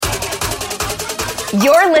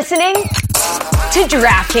You're listening to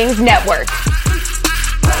DraftKings Network.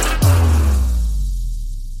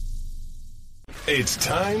 It's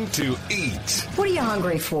time to eat. What are you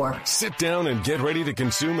hungry for? Sit down and get ready to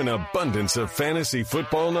consume an abundance of fantasy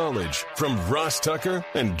football knowledge from Ross Tucker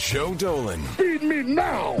and Joe Dolan. Feed me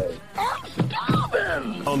now. I'm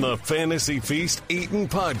starving. On the Fantasy Feast Eatin'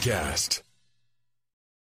 Podcast.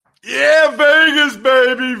 Yeah, Vegas,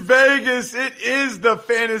 baby, Vegas. It is the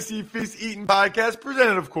Fantasy Feast Eatin' Podcast,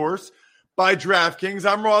 presented, of course, by DraftKings.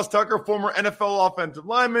 I'm Ross Tucker, former NFL offensive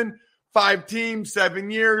lineman, 5 teams,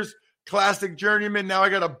 7 years, classic journeyman. Now I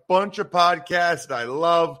got a bunch of podcasts that I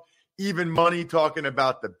love, even money talking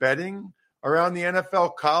about the betting around the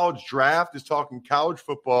NFL. College Draft is talking college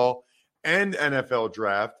football and NFL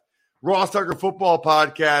draft. Ross Tucker Football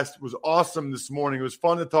Podcast was awesome this morning. It was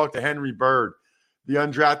fun to talk to Henry Bird, the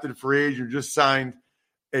undrafted free agent who just signed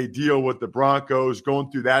a deal with the Broncos,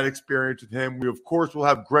 going through that experience with him. We, of course, will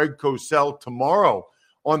have Greg Cosell tomorrow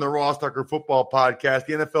on the Ross Tucker Football Podcast,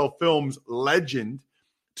 the NFL Films legend,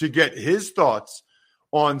 to get his thoughts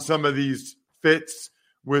on some of these fits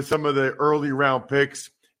with some of the early round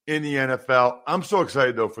picks in the NFL. I'm so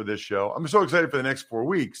excited, though, for this show. I'm so excited for the next 4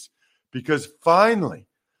 weeks because finally,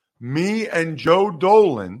 me and Joe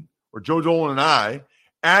Dolan, or Joe Dolan and I,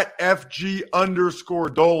 at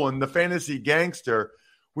FG_Dolan, the fantasy gangster,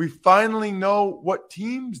 we finally know what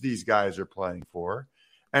teams these guys are playing for.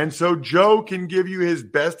 And so Joe can give you his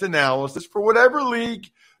best analysis for whatever league,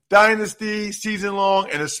 dynasty, season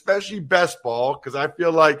long, and especially best ball, because I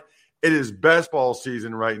feel like it is best ball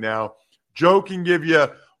season right now. Joe can give you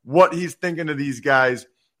what he's thinking of these guys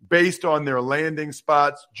based on their landing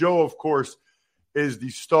spots. Joe, of course, is the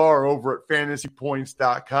star over at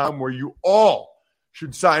fantasypoints.com, where you all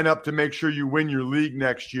should sign up to make sure you win your league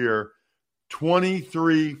next year.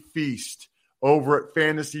 23 Feast over at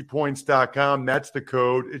fantasypoints.com. That's the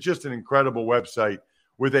code. It's just an incredible website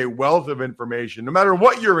with a wealth of information. No matter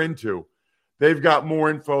what you're into, they've got more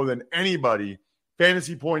info than anybody.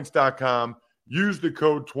 Fantasypoints.com. Use the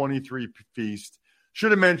code 23 Feast.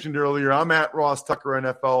 Should have mentioned earlier, I'm at Ross Tucker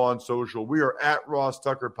NFL on social. We are at Ross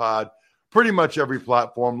Tucker Pod. Pretty much every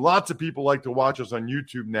platform. Lots of people like to watch us on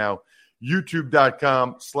YouTube now.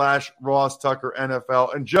 YouTube.com/Ross Tucker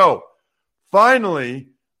NFL. And Joe, finally,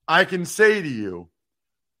 I can say to you,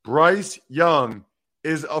 Bryce Young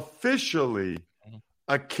is officially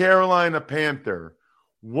a Carolina Panther.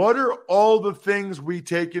 What are all the things we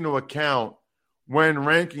take into account when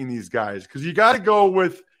ranking these guys? Because you got to go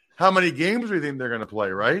with how many games we think they're going to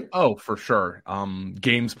play, right? Oh, for sure.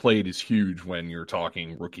 Games played is huge when you're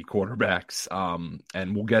talking rookie quarterbacks.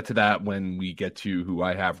 And we'll get to that when we get to who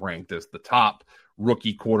I have ranked as the top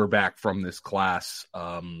rookie quarterback from this class.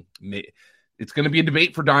 It's going to be a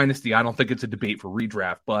debate for Dynasty. I don't think it's a debate for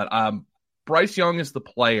redraft, but Bryce Young is the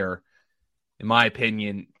player, in my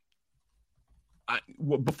opinion.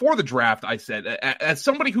 Before the draft, I said, as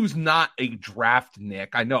somebody who's not a draft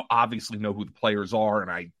Nick, I obviously know who the players are,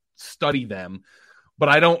 and I study them, but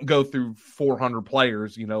I don't go through 400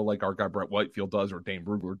 players, like our guy Brett Whitefield does or Dane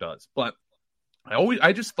Brugler does. But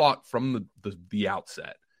I just thought from the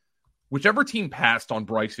outset, whichever team passed on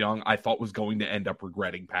Bryce Young, I thought was going to end up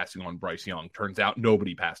regretting passing on Bryce Young. Turns out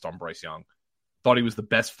nobody passed on Bryce Young. Thought he was the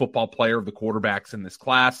best football player of the quarterbacks in this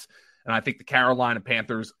class. And I think the Carolina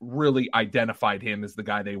Panthers really identified him as the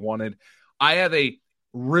guy they wanted. I have a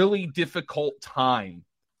really difficult time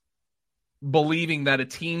believing that a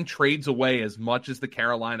team trades away as much as the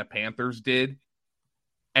Carolina Panthers did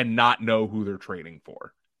and not know who they're trading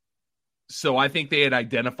for. So I think they had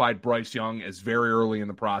identified Bryce Young as very early in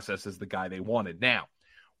the process as the guy they wanted. Now,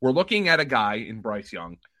 we're looking at a guy in Bryce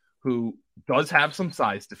Young who does have some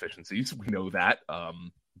size deficiencies. We know that.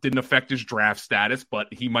 Didn't affect his draft status,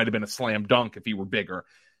 but he might have been a slam dunk if he were bigger.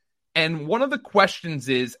 And one of the questions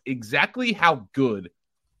is exactly how good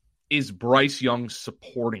is Bryce Young's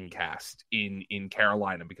supporting cast in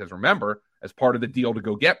Carolina? Because remember, as part of the deal to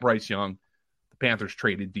go get Bryce Young, the Panthers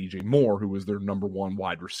traded DJ Moore, who was their number one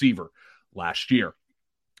wide receiver last year.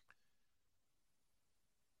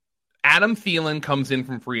 Adam Thielen comes in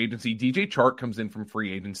from free agency. DJ Chark comes in from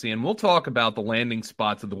free agency. And we'll talk about the landing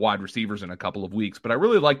spots of the wide receivers in a couple of weeks. But I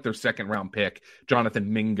really like their second-round pick,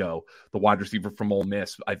 Jonathan Mingo, the wide receiver from Ole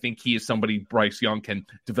Miss. I think he is somebody Bryce Young can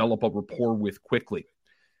develop a rapport with quickly.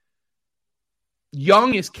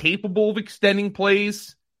 Young is capable of extending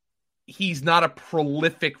plays. He's not a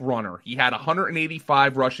prolific runner. He had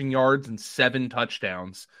 185 rushing yards and 7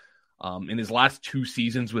 touchdowns in his last 2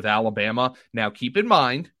 seasons with Alabama. Now, keep in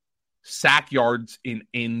mind, sack yards in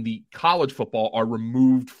the college football are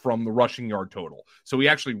removed from the rushing yard total. So he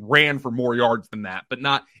actually ran for more yards than that, but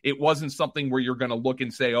it wasn't something where you're going to look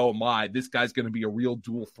and say, oh my, this guy's going to be a real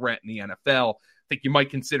dual threat in the NFL. I think you might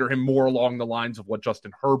consider him more along the lines of what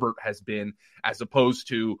Justin Herbert has been, as opposed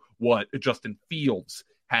to what Justin Fields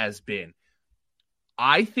has been.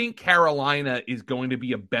 I think Carolina is going to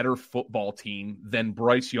be a better football team than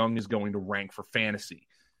Bryce Young is going to rank for fantasy.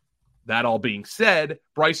 That all being said,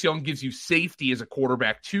 Bryce Young gives you safety as a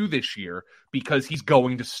quarterback too this year because he's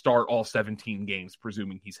going to start all 17 games,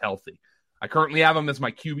 presuming he's healthy. I currently have him as my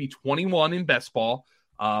QB 21 in best ball.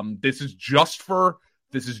 This is just for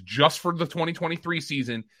the 2023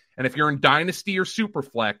 season. And if you're in Dynasty or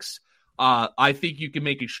Superflex, I think you can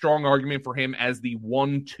make a strong argument for him as the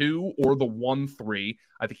 1-2 or the 1-3.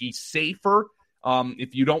 I think he's safer.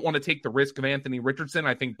 If you don't want to take the risk of Anthony Richardson,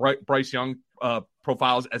 I think Bryce Young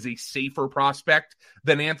profiles as a safer prospect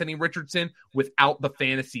than Anthony Richardson without the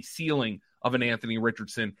fantasy ceiling of an Anthony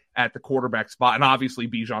Richardson at the quarterback spot. And obviously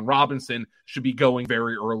Bijan Robinson should be going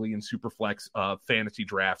very early in Superflex fantasy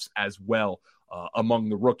drafts as well among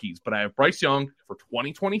the rookies. But I have Bryce Young for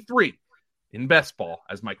 2023 in best ball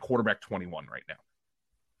as my quarterback 21 right now.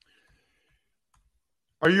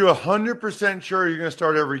 Are you 100% sure you're going to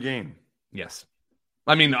start every game? Yes.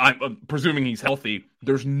 I mean, I'm presuming he's healthy.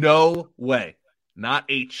 There's no way, not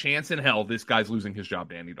a chance in hell, this guy's losing his job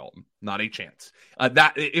to Andy Dalton. Not a chance.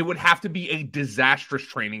 That it would have to be a disastrous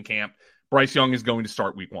training camp. Bryce Young is going to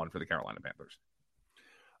start week 1 for the Carolina Panthers.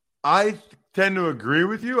 I tend to agree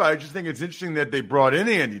with you. I just think it's interesting that they brought in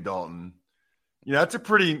Andy Dalton. You know, that's a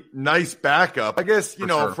pretty nice backup. I guess,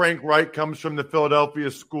 sure. Frank Reich comes from the Philadelphia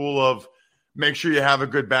school of make sure you have a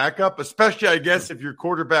good backup, especially, I guess, if your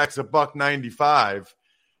quarterback's a $195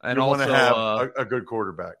 and you want to have a good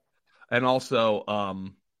quarterback. And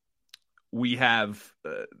also, we have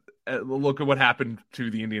look at what happened to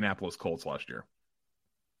the Indianapolis Colts last year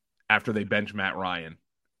after they benched Matt Ryan.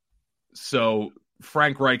 So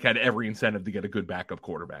Frank Reich had every incentive to get a good backup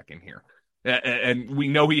quarterback in here. And we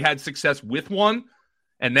know he had success with one,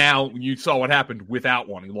 and now you saw what happened without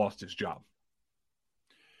one. He lost his job.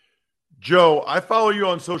 Joe, I follow you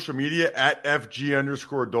on social media at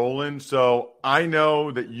FG_Dolan. So I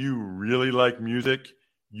know that you really like music.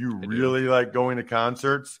 You really like going to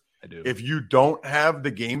concerts. I do. If you don't have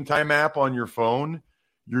the Game Time app on your phone,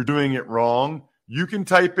 you're doing it wrong. You can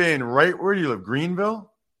type in where do you live?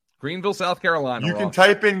 Greenville, South Carolina. You can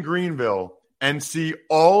type in Greenville and see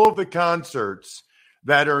all of the concerts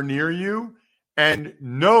that are near you and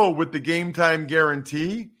know with the Game Time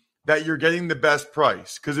guarantee that you're getting the best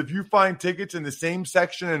price. Because if you find tickets in the same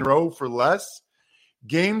section and row for less,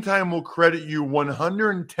 Game Time will credit you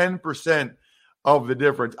 110% of the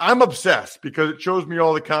difference. I'm obsessed because it shows me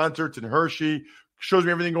all the concerts in Hershey, shows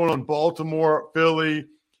me everything going on in Baltimore, Philly.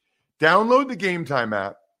 Download the Game Time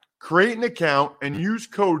app, create an account, and use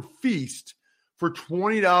code FEAST for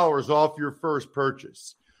 $20 off your first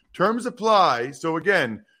purchase. Terms apply. So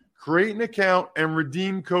again, create an account and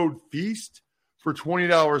redeem code FEAST for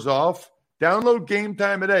 $20 off. Download Game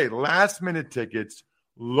Time today. Last minute tickets,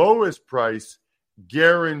 lowest price,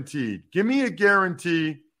 guaranteed. Give me a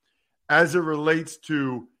guarantee as it relates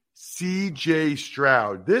to CJ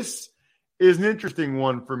Stroud. This is an interesting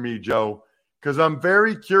one for me, Joe, because I'm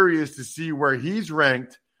very curious to see where he's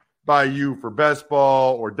ranked by you for best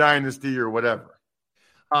ball or dynasty or whatever.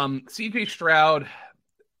 CJ Stroud,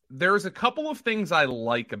 there's a couple of things I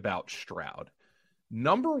like about Stroud.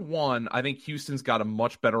 Number one, I think Houston's got a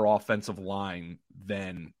much better offensive line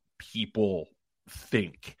than people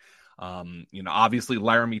think. Obviously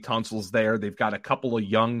Laramie Tunsil's there. They've got a couple of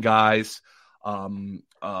young guys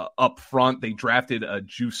up front. They drafted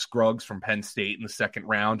Juice Scruggs from Penn State in the second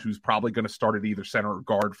round, who's probably going to start at either center or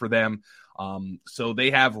guard for them. So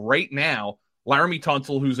they have right now Laramie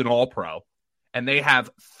Tunsil, who's an all-pro, and they have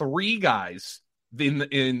 3 guys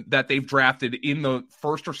in that they've drafted in the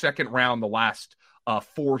first or second round the last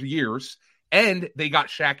 4 years, and they got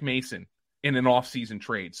Shaq Mason in an offseason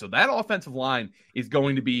trade. So that offensive line is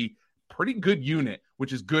going to be pretty good unit,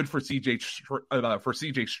 which is good for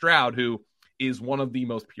CJ Stroud, who is one of the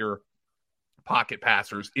most pure pocket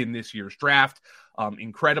passers in this year's draft.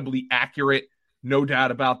 Incredibly accurate, no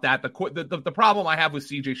doubt about that. The problem I have with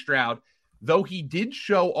CJ Stroud, though he did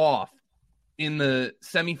show off in the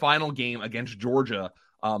semifinal game against Georgia,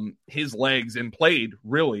 his legs, and played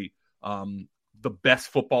really the best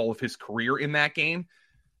football of his career in that game,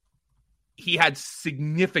 he had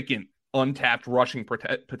significant untapped rushing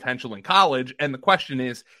potential in college. And the question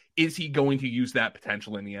is he going to use that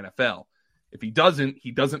potential in the NFL? If he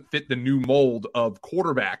doesn't fit the new mold of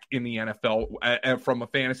quarterback in the NFL from a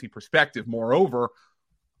fantasy perspective. Moreover,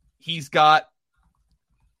 he's got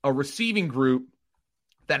a receiving group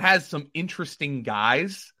that has some interesting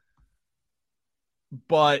guys,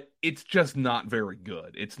 but it's just not very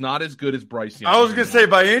good. It's not as good as Bryce Young. I was going to say,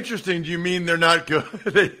 by interesting, do you mean they're not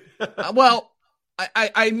good? Well,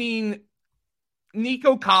 I mean,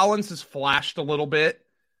 Nico Collins has flashed a little bit.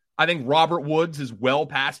 I think Robert Woods is well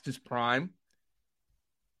past his prime.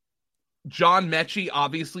 John Mechie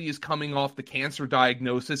obviously is coming off the cancer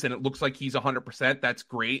diagnosis, and it looks like he's 100%. That's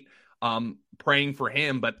great. Praying for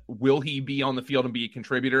him, but will he be on the field and be a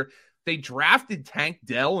contributor? They drafted Tank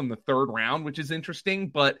Dell in the 3rd round, which is interesting,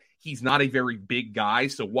 but he's not a very big guy.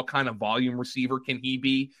 So what kind of volume receiver can he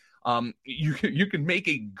be? You can make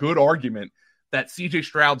a good argument that CJ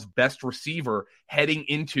Stroud's best receiver heading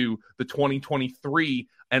into the 2023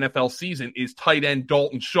 NFL season is tight end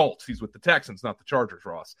Dalton Schultz. He's with the Texans, not the Chargers,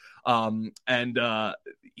 Ross.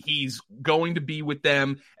 He's going to be with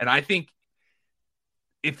them. And I think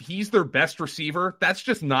if he's their best receiver, that's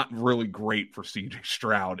just not really great for CJ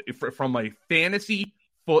Stroud from a fantasy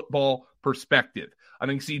football perspective. I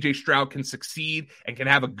think CJ Stroud can succeed and can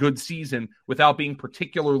have a good season without being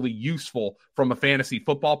particularly useful from a fantasy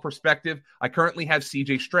football perspective. I currently have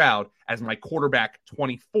CJ Stroud as my quarterback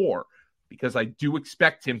 24 because I do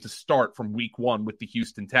expect him to start from week 1 with the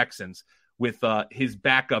Houston Texans, with his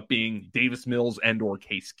backup being Davis Mills and or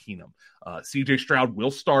Case Keenum. CJ Stroud will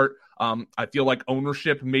start. I feel like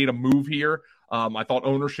ownership made a move here. I thought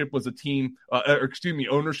ownership decided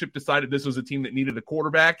this was a team that needed a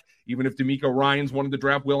quarterback, even if DeMeco Ryans wanted to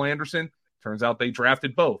draft Will Anderson. Turns out they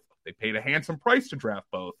drafted both. They paid a handsome price to draft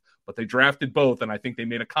both, but they drafted both, and I think they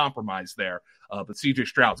made a compromise there. But CJ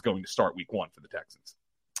Stroud's going to start week 1 for the Texans.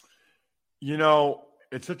 You know,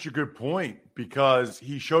 it's such a good point because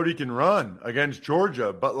he showed he can run against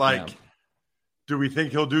Georgia, but do we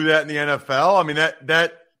think he'll do that in the NFL? I mean,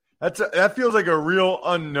 that feels like a real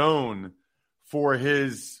unknown for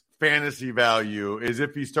his fantasy value, is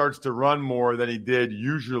if he starts to run more than he did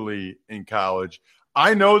usually in college.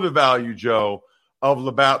 I know the value, Joe, of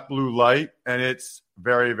Labatt Blue Light, and it's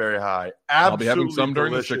very, very high. Absolutely I'll be having some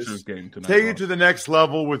during delicious. the Sixers game tonight. Take it to the next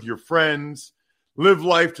level with your friends. Live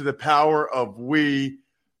life to the power of we.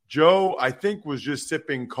 Joe, I think, was just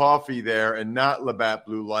sipping coffee there and not Labatt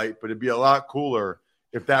Blue Light, but it'd be a lot cooler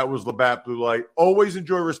if that was Labatt Blue Light. Always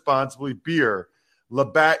enjoy responsibly. Beer,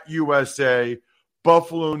 Labatt USA,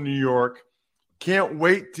 Buffalo, New York. Can't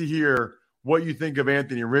wait to hear what you think of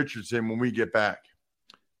Anthony Richardson when we get back.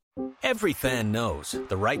 Every fan knows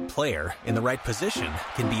the right player in the right position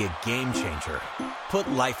can be a game changer. Put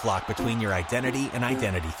LifeLock between your identity and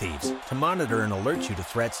identity thieves to monitor and alert you to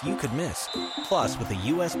threats you could miss. Plus, with a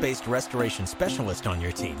U.S.-based restoration specialist on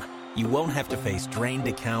your team, you won't have to face drained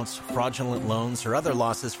accounts, fraudulent loans, or other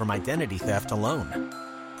losses from identity theft alone.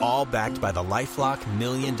 All backed by the LifeLock $1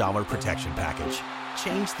 Million Protection Package.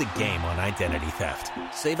 Change the game on identity theft.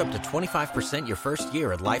 Save up to 25% your first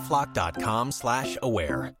year at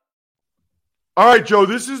LifeLock.com/aware. All right, Joe,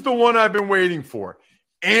 this is the one I've been waiting for.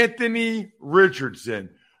 Anthony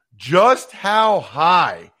Richardson. Just how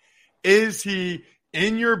high is he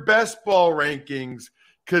in your best ball rankings?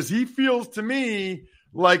 Because he feels to me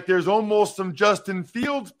like there's almost some Justin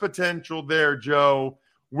Fields potential there, Joe,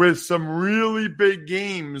 with some really big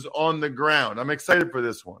games on the ground. I'm excited for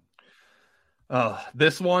this one.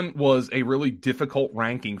 This one was a really difficult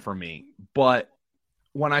ranking for me. But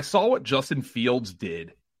when I saw what Justin Fields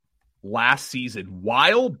did last season,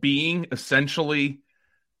 while being essentially,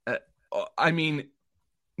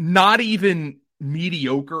 not even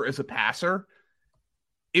mediocre as a passer,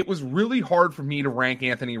 it was really hard for me to rank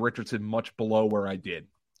Anthony Richardson much below where I did.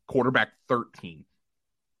 Quarterback 13.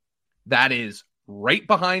 That is right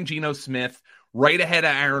behind Geno Smith, right ahead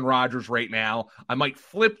of Aaron Rodgers right now. I might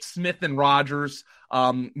flip Smith and Rodgers,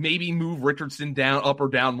 maybe move Richardson down, up or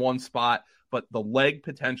down one spot, but the leg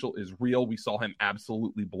potential is real. We saw him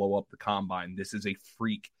absolutely blow up the combine. This is a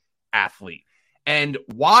freak athlete. And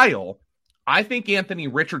while I think Anthony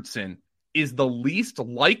Richardson is the least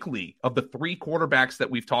likely of the 3 quarterbacks that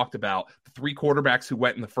we've talked about, the 3 quarterbacks who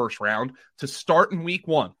went in the first round, to start in week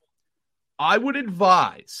 1, I would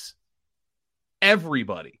advise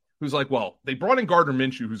everybody who's like, well, they brought in Gardner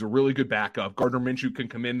Minshew, who's a really good backup. Gardner Minshew can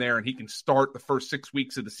come in there and he can start the first 6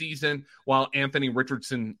 weeks of the season while Anthony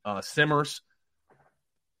Richardson simmers.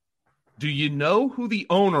 Do you know who the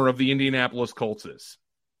owner of the Indianapolis Colts is?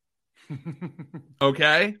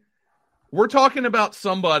 Okay? We're talking about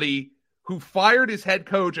somebody who fired his head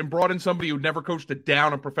coach and brought in somebody who'd never coached a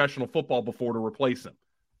down of professional football before to replace him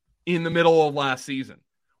in the middle of last season.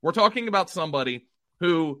 We're talking about somebody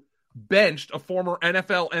who benched a former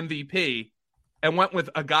NFL MVP and went with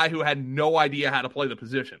a guy who had no idea how to play the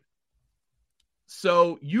position.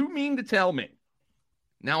 So you mean to tell me,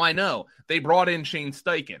 now I know they brought in Shane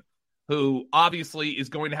Steichen, who obviously is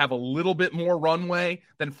going to have a little bit more runway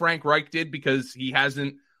than Frank Reich did because he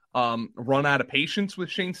hasn't run out of patience with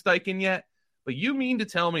Shane Steichen yet. But you mean to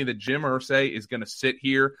tell me that Jim Irsay is going to sit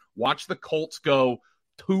here, watch the Colts go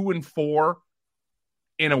 2-4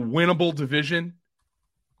 in a winnable division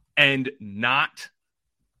and not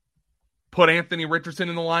put Anthony Richardson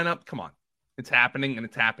in the lineup? Come on. It's happening, and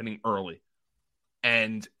it's happening early.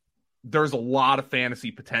 And there's a lot of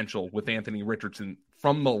fantasy potential with Anthony Richardson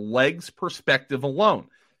from the legs perspective alone.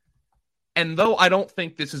 And though I don't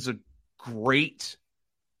think this is a great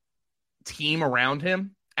team around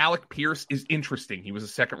him, Alec Pierce is interesting. He was a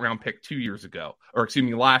second-round pick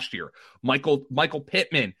last year. Michael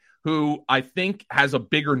Pittman, who I think has a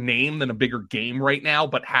bigger name than a bigger game right now,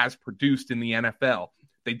 but has produced in the NFL.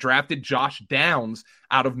 They drafted Josh Downs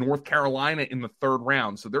out of North Carolina in the 3rd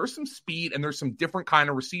round. So there's some speed and there's some different kind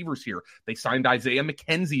of receivers here. They signed Isaiah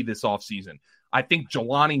McKenzie this offseason. I think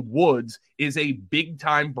Jelani Woods is a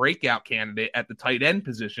big-time breakout candidate at the tight end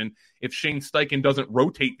position if Shane Steichen doesn't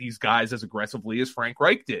rotate these guys as aggressively as Frank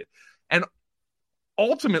Reich did. And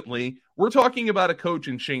ultimately, we're talking about a coach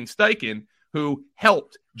in Shane Steichen who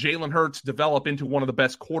helped Jalen Hurts develop into one of the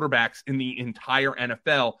best quarterbacks in the entire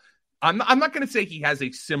NFL. I'm not going to say he has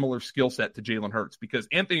a similar skill set to Jalen Hurts because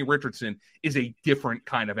Anthony Richardson is a different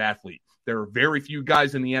kind of athlete. There are very few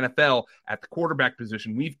guys in the NFL at the quarterback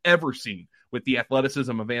position we've ever seen with the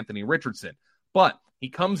athleticism of Anthony Richardson. But he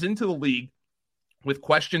comes into the league with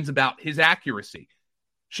questions about his accuracy.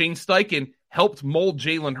 Shane Steichen helped mold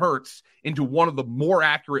Jalen Hurts into one of the more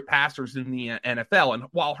accurate passers in the NFL. And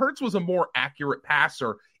while Hurts was a more accurate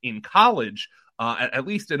passer in college, at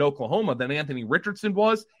least at Oklahoma, than Anthony Richardson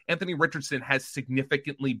was, Anthony Richardson has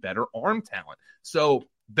significantly better arm talent. So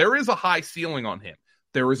there is a high ceiling on him.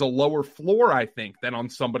 There is a lower floor, I think, than on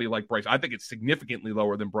somebody like Bryce. I think it's significantly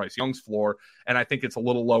lower than Bryce Young's floor, and I think it's a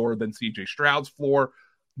little lower than C.J. Stroud's floor.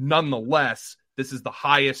 Nonetheless, this is the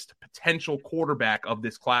highest potential quarterback of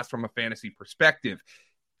this class from a fantasy perspective.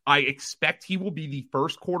 I expect he will be the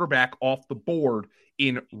first quarterback off the board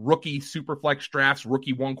in rookie superflex drafts,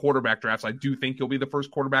 rookie one quarterback drafts. I do think he'll be the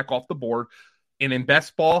first quarterback off the board. And in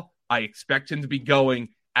best ball, I expect him to be going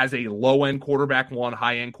as a low-end quarterback 1,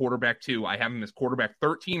 high-end quarterback 2. I have him as quarterback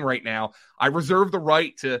 13 right now. I reserve the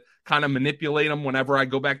right to kind of manipulate him whenever I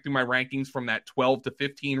go back through my rankings from that 12 to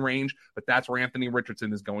 15 range, but that's where Anthony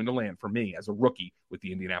Richardson is going to land for me as a rookie with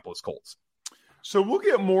the Indianapolis Colts. So we'll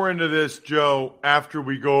get more into this, Joe, after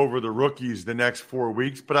we go over the rookies the next 4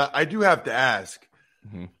 weeks, but I do have to ask,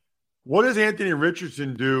 what does Anthony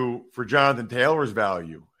Richardson do for Jonathan Taylor's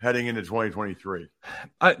value heading into 2023?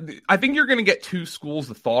 I think you're going to get two schools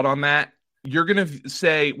of thought on that. You're going to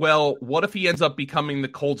say, well, what if he ends up becoming the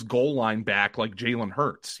Colts goal line back like Jalen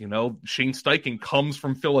Hurts? You know, Shane Steichen comes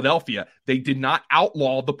from Philadelphia. They did not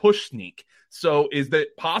outlaw the push sneak. So is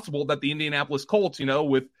it possible that the Indianapolis Colts, you know,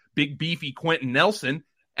 with big beefy Quentin Nelson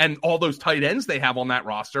and all those tight ends they have on that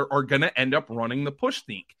roster are going to end up running the push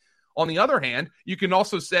sneak? On the other hand, you can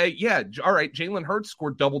also say, yeah, all right, Jalen Hurts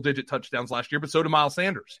scored double-digit touchdowns last year, but so did Miles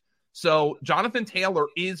Sanders. So Jonathan Taylor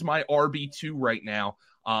is my RB2 right now,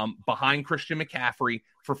 behind Christian McCaffrey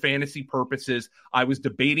for fantasy purposes. I was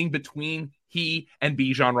debating between he and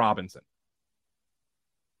Bijan Robinson.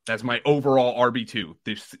 That's my overall RB2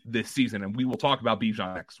 this season, and we will talk about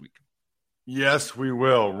Bijan next week. Yes, we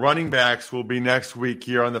will. Running backs will be next week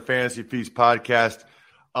here on the Fantasy Feast podcast.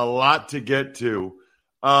 A lot to get to.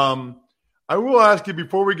 I will ask you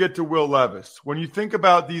before we get to Will Levis, when you think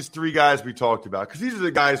about these three guys we talked about, because these are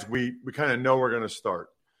the guys we kind of know we're going to start.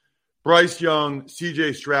 Bryce Young,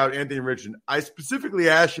 C.J. Stroud, Anthony Richardson. I specifically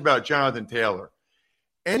asked you about Jonathan Taylor.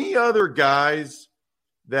 Any other guys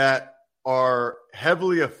that are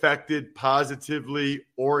heavily affected positively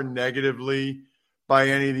or negatively by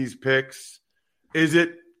any of these picks? Is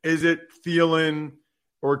it Thielen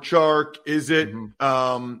or Chark? Is it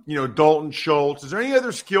Dalton Schultz? Is there any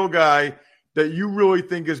other skill guy that you really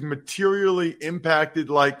think is materially impacted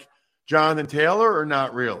like Jonathan Taylor, or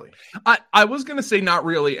not really? I was going to say not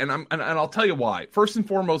really, and I'll tell you why. First and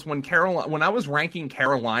foremost, when I was ranking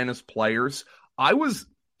Carolina's players, I was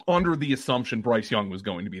under the assumption Bryce Young was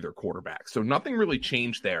going to be their quarterback. So nothing really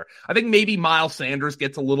changed there. I think maybe Miles Sanders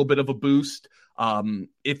gets a little bit of a boost.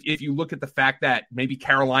 If you look at the fact that maybe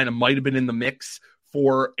Carolina might have been in the mix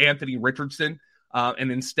for Anthony Richardson,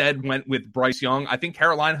 and instead went with Bryce Young, I think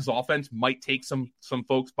Carolina's offense might take some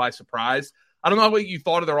folks by surprise. I don't know what you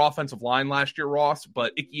thought of their offensive line last year, Ross,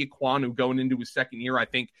 but Ike Ekwonu going into his second year, I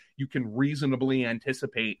think you can reasonably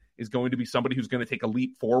anticipate is going to be somebody who's going to take a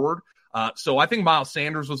leap forward. So I think Miles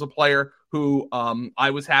Sanders was a player who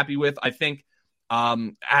I was happy with. I think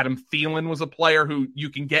Adam Thielen was a player who you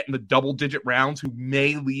can get in the double-digit rounds who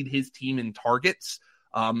may lead his team in targets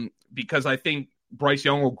because I think Bryce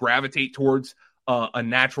Young will gravitate towards a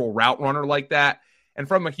natural route runner like that. And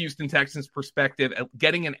from a Houston Texans perspective,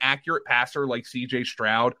 getting an accurate passer like C.J.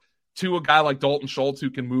 Stroud to a guy like Dalton Schultz who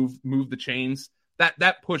can move the chains,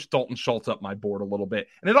 that pushed Dalton Schultz up my board a little bit.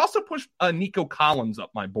 And it also pushed Nico Collins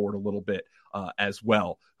up my board a little bit as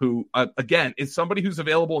well, who, again, is somebody who's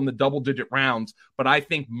available in the double-digit rounds, but I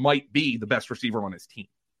think might be the best receiver on his team.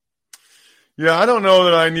 Yeah, I don't know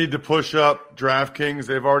that I need to push up DraftKings.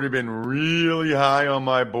 They've already been really high on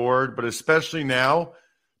my board, but especially now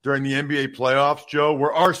during the NBA playoffs, Joe,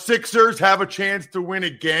 where our Sixers have a chance to win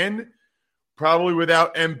again, probably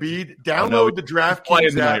without Embiid. Download the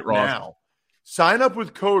DraftKings app now. Sign up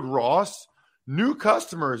with code Ross. New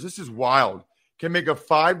customers, this is wild, can make a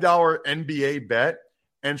 $5 NBA bet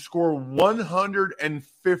and score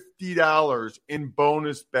 $150 in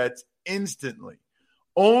bonus bets instantly.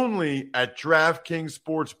 Only at DraftKings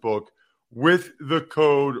Sportsbook with the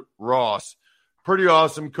code Ross. Pretty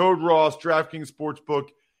awesome. Code Ross, DraftKings Sportsbook.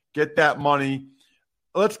 Get that money.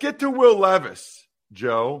 Let's get to Will Levis,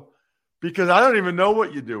 Joe, because I don't even know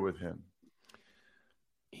what you do with him.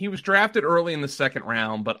 He was drafted early in the second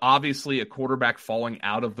round, but obviously a quarterback falling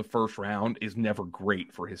out of the first round is never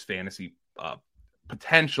great for his fantasy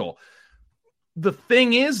potential. The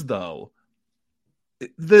thing is, though,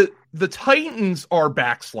 the Titans are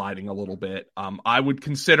backsliding a little bit. I would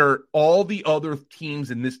consider all the other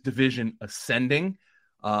teams in this division ascending.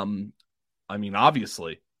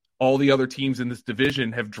 Obviously, all the other teams in this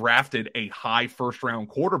division have drafted a high first-round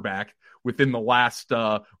quarterback within the last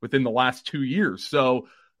 2 years. So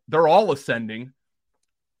they're all ascending.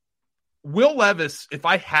 Will Levis, if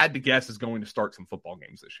I had to guess, is going to start some football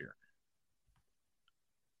games this year.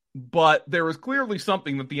 But there was clearly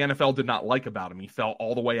something that the NFL did not like about him. He fell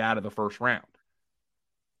all the way out of the first round.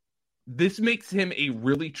 This makes him a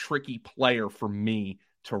really tricky player for me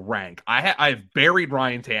to rank. I've buried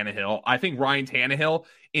Ryan Tannehill. I think Ryan Tannehill,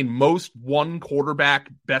 in most one quarterback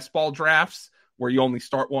best ball drafts where you only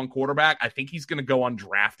start one quarterback, I think he's going to go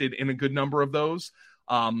undrafted in a good number of those.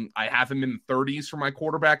 I have him in the 30s for my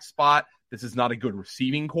quarterback spot. This is not a good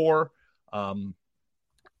receiving core.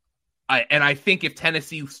 I think if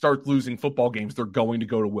Tennessee starts losing football games, they're going to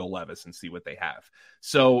go to Will Levis and see what they have.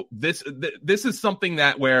 So this is something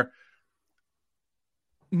that where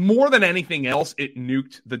more than anything else, it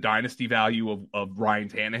nuked the dynasty value of Ryan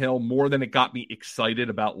Tannehill more than it got me excited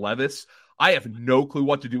about Levis. I have no clue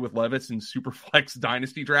what to do with Levis in Superflex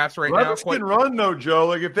dynasty drafts now. Levis can run though, Joe.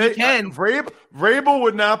 Like if they can, Vrabel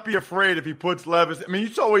would not be afraid if he puts Levis. I mean, you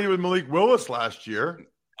saw what he did with Malik Willis last year.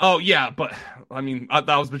 Oh, yeah, but, I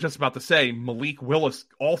was just about to say, Malik Willis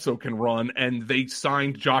also can run, and they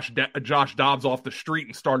signed Josh Dobbs off the street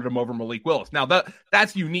and started him over Malik Willis. Now,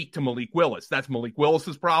 that's unique to Malik Willis. That's Malik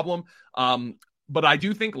Willis's problem. But I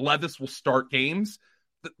do think Levis will start games.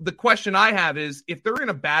 The question I have is, if they're in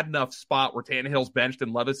a bad enough spot where Tannehill's benched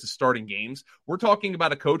and Levis is starting games, we're talking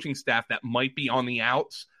about a coaching staff that might be on the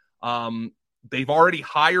outs. They've already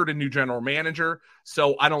hired a new general manager,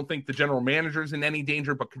 so I don't think the general manager is in any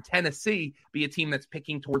danger, but could Tennessee be a team that's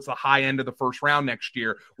picking towards the high end of the first round next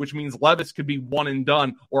year, which means Levis could be one and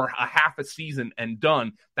done or a half a season and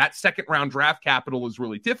done. That second round draft capital is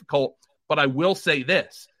really difficult, but I will say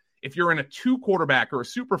this. If you're in a 2-quarterback or a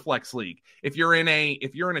super flex league, if you're in a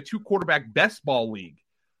 2-quarterback best ball league,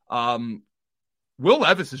 Will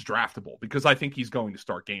Levis is draftable because I think he's going to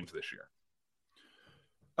start games this year.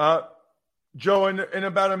 Joe, in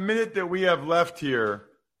about a minute that we have left here,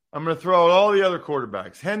 I'm going to throw out all the other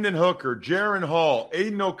quarterbacks. Hendon Hooker, Jaron Hall,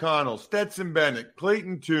 Aiden O'Connell, Stetson Bennett,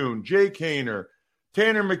 Clayton Tune, Jake Haener,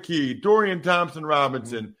 Tanner McKee, Dorian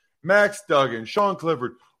Thompson-Robinson, Max Duggan, Sean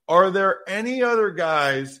Clifford. Are there any other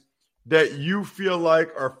guys that you feel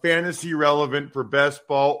like are fantasy relevant for best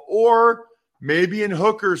ball or maybe in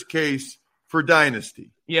Hooker's case for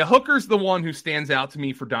dynasty? Yeah, Hooker's the one who stands out to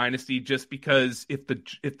me for dynasty just because if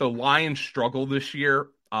the Lions struggle this year,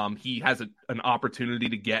 he has an opportunity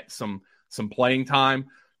to get some playing time.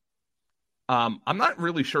 I'm not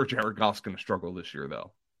really sure Jared Goff's going to struggle this year,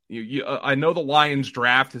 though. I know the Lions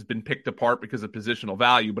draft has been picked apart because of positional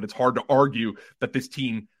value, but it's hard to argue that this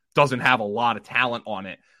team doesn't have a lot of talent on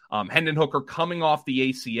it. Hendon Hooker coming off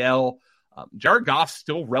the ACL. Jared Goff's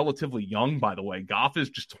still relatively young, by the way. Goff is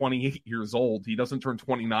just 28 years old. He doesn't turn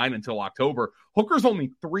 29 until October. Hooker's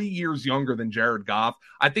only 3 years younger than Jared Goff.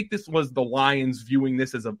 I think this was the Lions viewing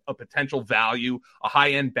this as a potential value, a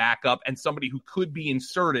high-end backup, and somebody who could be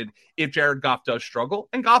inserted if Jared Goff does struggle,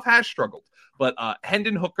 and Goff has struggled. But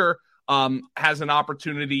Hendon Hooker has an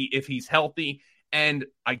opportunity if he's healthy, and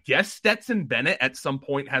I guess Stetson Bennett at some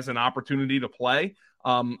point has an opportunity to play.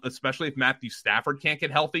 Especially if Matthew Stafford can't get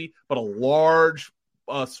healthy, but a large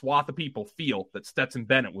swath of people feel that Stetson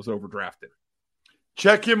Bennett was overdrafted.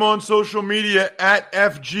 Check him on social media at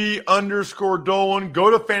FG_Dolan. Go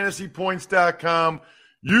to fantasypoints.com.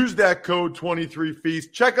 Use that code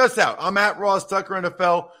 23Feast. Check us out. I'm at Ross Tucker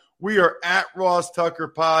NFL. We are at Ross Tucker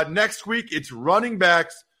Pod. Next week, it's running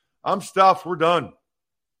backs. I'm stuffed. We're done.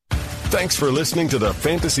 Thanks for listening to the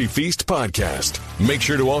Fantasy Feast podcast. Make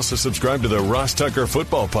sure to also subscribe to the Ross Tucker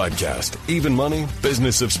Football Podcast, Even Money,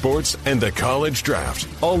 Business of Sports, and the College Draft.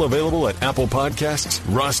 All available at Apple Podcasts,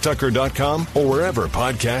 rosstucker.com, or wherever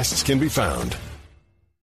podcasts can be found.